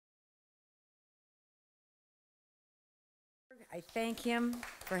I thank him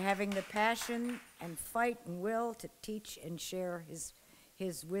for having the passion and fight and will to teach and share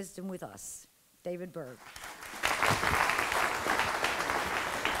his wisdom with us. David Berg.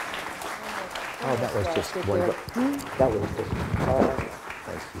 Oh, that was just one. That was just.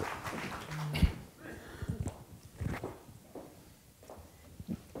 Thank you.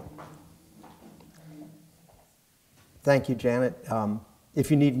 Thank you, Janet.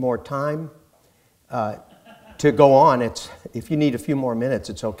 If you need more time to go on, if you need a few more minutes,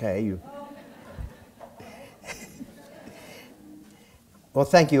 it's okay. Well,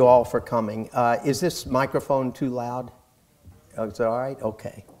 thank you all for coming. Is this microphone too loud? Oh, is it all right?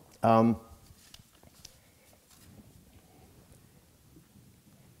 Okay.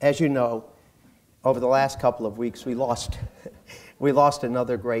 As you know, over the last couple of weeks, we lost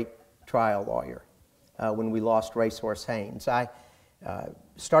another great trial lawyer when we lost Racehorse Haynes. I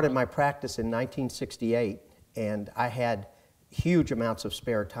started my practice in 1968, and I had huge amounts of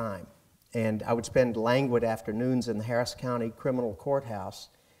spare time. And I would spend languid afternoons in the Harris County Criminal Courthouse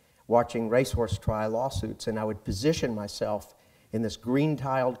watching racehorse trial lawsuits, and I would position myself in this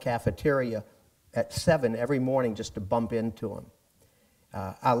green-tiled cafeteria at 7 every morning just to bump into them.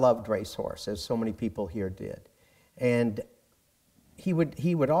 I loved racehorse, as so many people here did. And he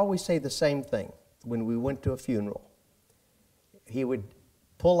would always say the same thing when we went to a funeral. He would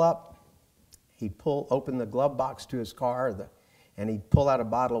pull up, he'd open the glove box to his car, and he'd pull out a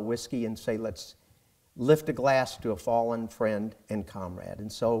bottle of whiskey and say, "Let's lift a glass to a fallen friend and comrade."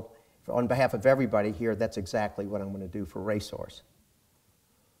 And so, on behalf of everybody here, that's exactly what I'm going to do for Racehorse.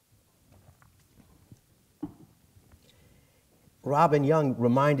 Robin Young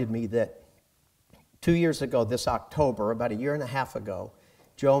reminded me that 2 years ago, this October, about a year and a half ago,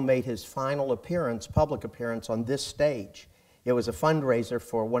 Joe made his final appearance, public appearance, on this stage. It was a fundraiser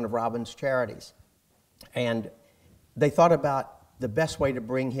for one of Robin's charities. And they thought about the best way to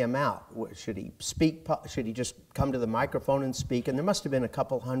bring him out. Should he speak? Should he just come to the microphone and speak? And there must have been a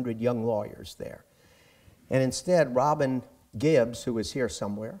couple hundred young lawyers there. And instead, Robin Gibbs, who is here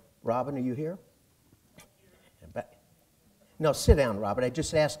somewhere. Robin, are you here? No, sit down, Robin. I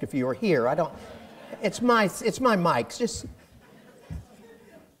just asked if you were here. I don't. It's my mic. Just.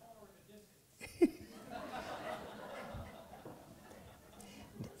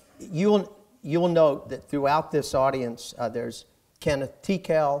 You'll note that throughout this audience, there's Kenneth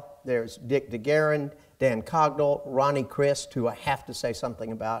Tikel, there's Dick DeGuerin, Dan Cogdell, Ronnie Christ, who I have to say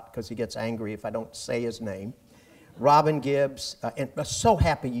something about because he gets angry if I don't say his name, Robin Gibbs, and I'm so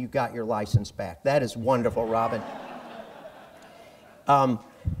happy you got your license back. That is wonderful, Robin.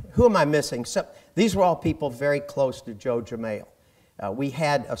 Who am I missing? So, these were all people very close to Joe Jamail. We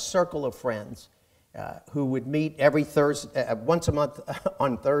had a circle of friends who would meet every Thursday, once a month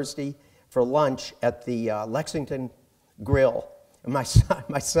on Thursday for lunch at the Lexington Grill. And my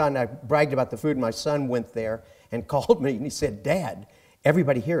son, I bragged about the food, and my son went there and called me, and he said, "Dad,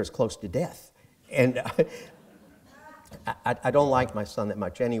 everybody here is close to death." And I don't like my son that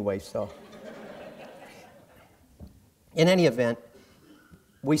much anyway, so. In any event,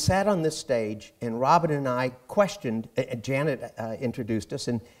 we sat on this stage, and Robin and I questioned, Janet introduced us,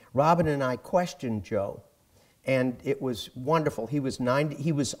 and Robin and I questioned Joe, and it was wonderful. He was 90,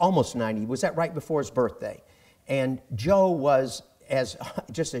 he was almost 90, was that right before his birthday? And Joe was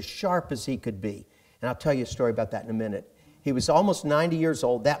just as sharp as he could be, and I'll tell you a story about that in a minute. He was almost 90 years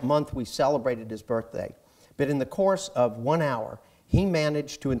old. That month we celebrated his birthday, but in the course of 1 hour, he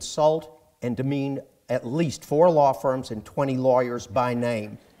managed to insult and demean at least 4 law firms and 20 lawyers by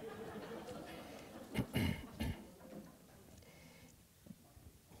name.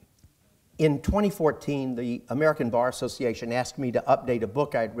 In 2014, the American Bar Association asked me to update a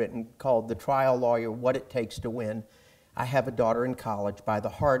book I'd written called The Trial Lawyer, What It Takes to Win. I have a daughter in college. Buy the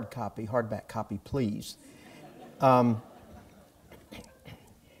hardback copy, please. And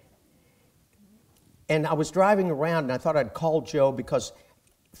I was driving around, and I thought I'd call Joe because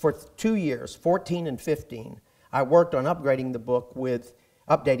for 2 years, 14 and 15, I worked on updating the book with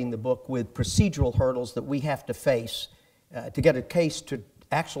procedural hurdles that we have to face to get a case to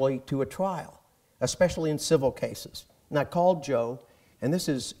a trial, especially in civil cases. And I called Joe, and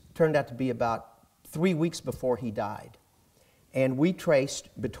this turned out to be about 3 weeks before he died. And we traced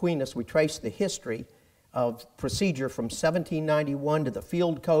the history of procedure from 1791 to the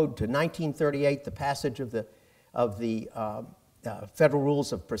Field Code to 1938, the passage of the Federal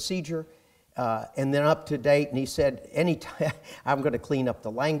Rules of Procedure, and then up to date. And he said, anytime, I'm going to clean up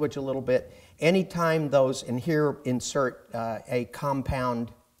the language a little bit, anytime those, and here insert a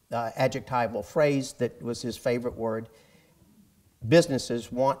compound adjectival phrase that was his favorite word,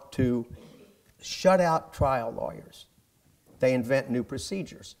 businesses want to shut out trial lawyers, they invent new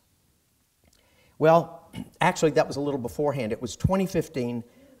procedures. Well, actually, that was a little beforehand. It was 2015.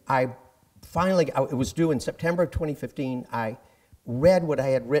 It was due in September of 2015. I read what I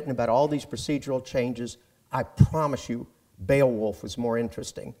had written about all these procedural changes. I promise you, Beowulf was more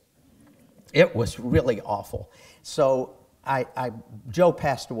interesting. It was really awful. So Joe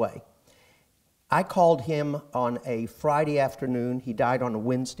passed away. I called him on a Friday afternoon. He died on a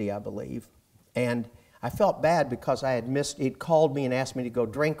Wednesday, I believe. And I felt bad because I had missed, he'd called me and asked me to go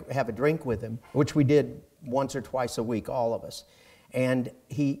have a drink with him, which we did once or twice a week, all of us. And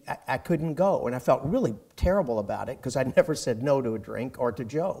I couldn't go, and I felt really terrible about it because I never said no to a drink or to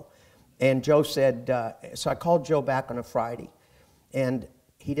Joe. And Joe said, so I called Joe back on a Friday, and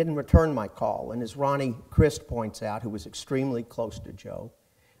he didn't return my call. And as Ronnie Christ points out, who was extremely close to Joe,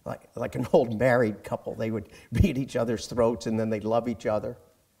 like an old married couple, they would be at each other's throats and then they'd love each other.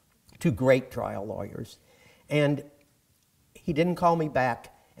 Two great trial lawyers. And he didn't call me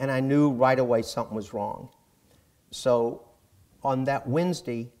back, and I knew right away something was wrong. So on that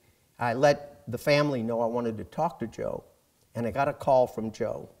Wednesday, I let the family know I wanted to talk to Joe, and I got a call from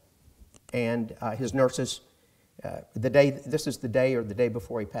Joe. And his nurses, this is the day or the day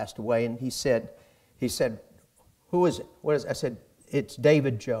before he passed away, and he said, who is it? What is it? I said, it's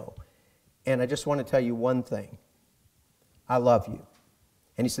David Joe. And I just want to tell you one thing. I love you.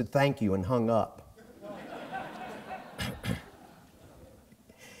 And he said, thank you, and hung up.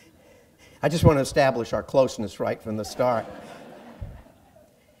 I just want to establish our closeness right from the start.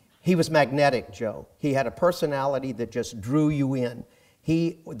 He was magnetic, Joe. He had a personality that just drew you in.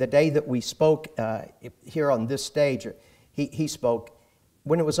 The day that we spoke here on this stage, he spoke.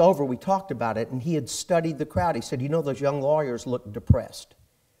 When it was over, we talked about it, and he had studied the crowd. He said, you know, those young lawyers look depressed.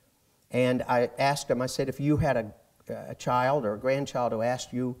 And I asked him, I said, if you had a child or a grandchild who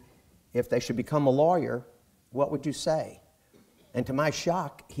asked you if they should become a lawyer, what would you say? And to my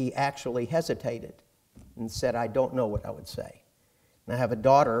shock, he actually hesitated and said, I don't know what I would say. And I have a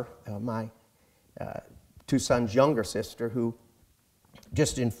daughter, my two sons' younger sister, who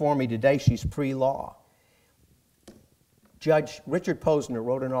just informed me today she's pre-law. Judge Richard Posner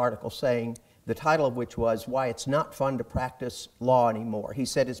wrote an article saying, the title of which was, Why It's Not Fun to Practice Law Anymore. He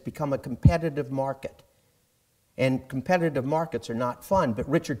said it's become a competitive market. And competitive markets are not fun, but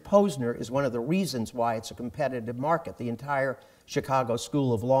Richard Posner is one of the reasons why it's a competitive market. The entire Chicago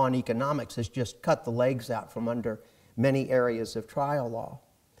School of Law and Economics has just cut the legs out from under many areas of trial law.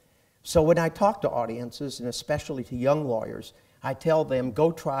 So when I talk to audiences, and especially to young lawyers, I tell them,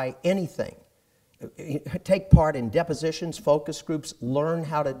 go try anything. Take part in depositions, focus groups, learn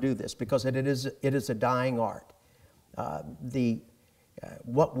how to do this, because it is a dying art.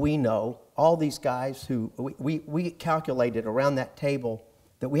 What we know, all these guys who, we calculated around that table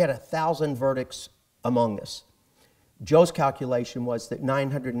that we had 1,000 verdicts among us. Joe's calculation was that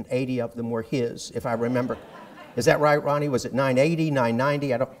 980 of them were his, if I remember. Is that right, Ronnie? Was it 980,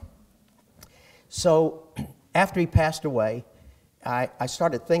 990? I don't. So after he passed away, I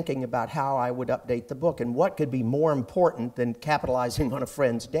started thinking about how I would update the book and what could be more important than capitalizing on a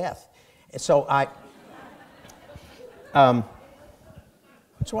friend's death. So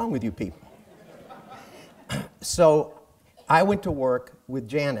what's wrong with you people? So I went to work with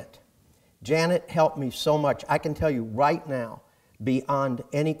Janet. Janet helped me so much. I can tell you right now, beyond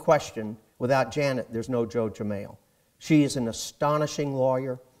any question, without Janet, there's no Joe Jamail. She is an astonishing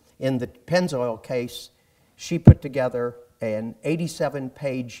lawyer. In the Pennzoil case, she put together an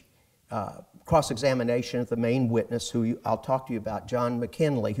 87-page cross-examination of the main witness, who I'll talk to you about, John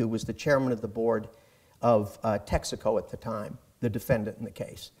McKinley, who was the chairman of the board of Texaco at the time, the defendant in the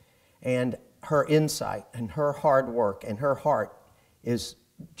case. And her insight and her hard work and her heart is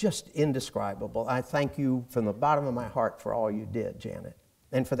just indescribable. I thank you from the bottom of my heart for all you did, Janet,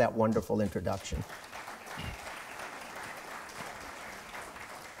 and for that wonderful introduction.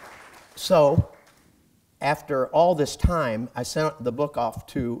 So, after all this time, I sent the book off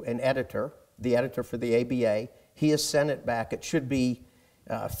to an editor, the editor for the ABA. He has sent it back. It should be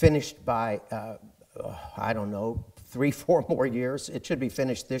finished by, I don't know, 3-4 more years. It should be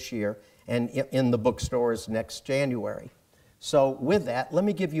finished this year and in the bookstores next January. So with that, let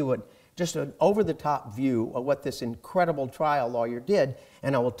me give you just an over-the-top view of what this incredible trial lawyer did.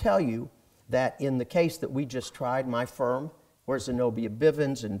 And I will tell you that in the case that we just tried, my firm, where Zenobia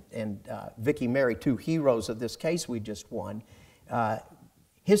Bivens and Vicki Mary, two heroes of this case we just won,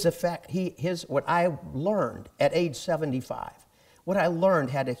 his effect, what I learned at age 75, what I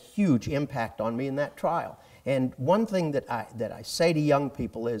learned had a huge impact on me in that trial. And one thing that I say to young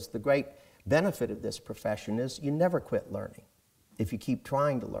people is the great benefit of this profession is you never quit learning if you keep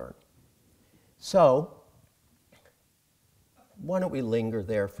trying to learn. So why don't we linger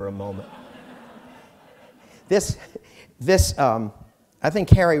there for a moment? I think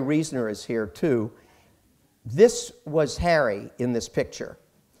Harry Reasoner is here too. This was Harry in this picture.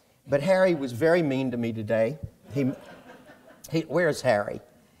 But Harry was very mean to me today. Where's Harry?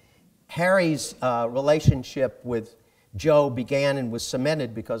 Harry's relationship with Joe began and was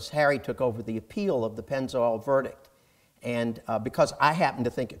cemented because Harry took over the appeal of the Pennzoil verdict. And because I happen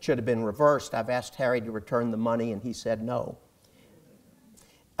to think it should have been reversed, I've asked Harry to return the money, and he said no.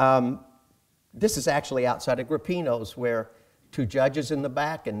 This is actually outside of Grappino's, where 2 judges in the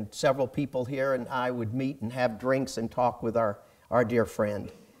back and several people here and I would meet and have drinks and talk with our dear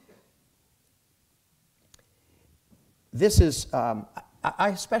friend. This is, I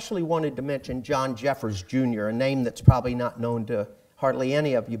especially wanted to mention John Jeffers Jr., a name that's probably not known to hardly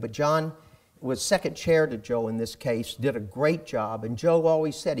any of you, but John was second chair to Joe in this case, did a great job, and Joe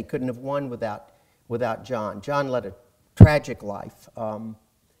always said he couldn't have won without John. John led a tragic life.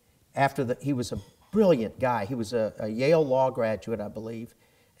 He was a brilliant guy. He was a Yale law graduate, I believe,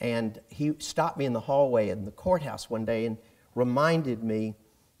 and he stopped me in the hallway in the courthouse one day and reminded me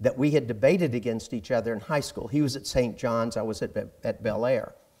that we had debated against each other in high school. He was at St. John's, I was at Bel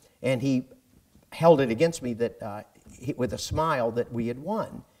Air, and he held it against me that, with a smile, that we had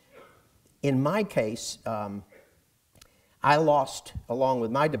won. In my case, I lost, along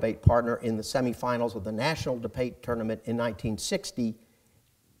with my debate partner, in the semifinals of the National Debate Tournament in 1960.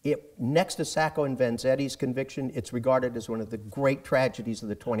 Next to Sacco and Vanzetti's conviction, it's regarded as one of the great tragedies of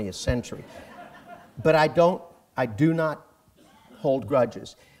the 20th century. But I do not hold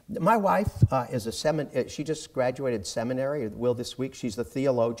grudges. My wife she just graduated seminary, will this week. She's a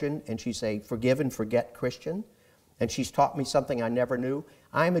theologian, and she's a forgive and forget Christian. And she's taught me something I never knew.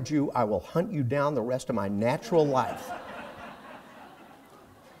 I'm a Jew. I will hunt you down the rest of my natural life.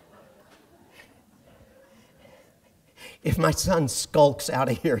 If my son skulks out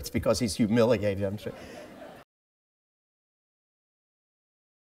of here, it's because he's humiliated, I'm sure.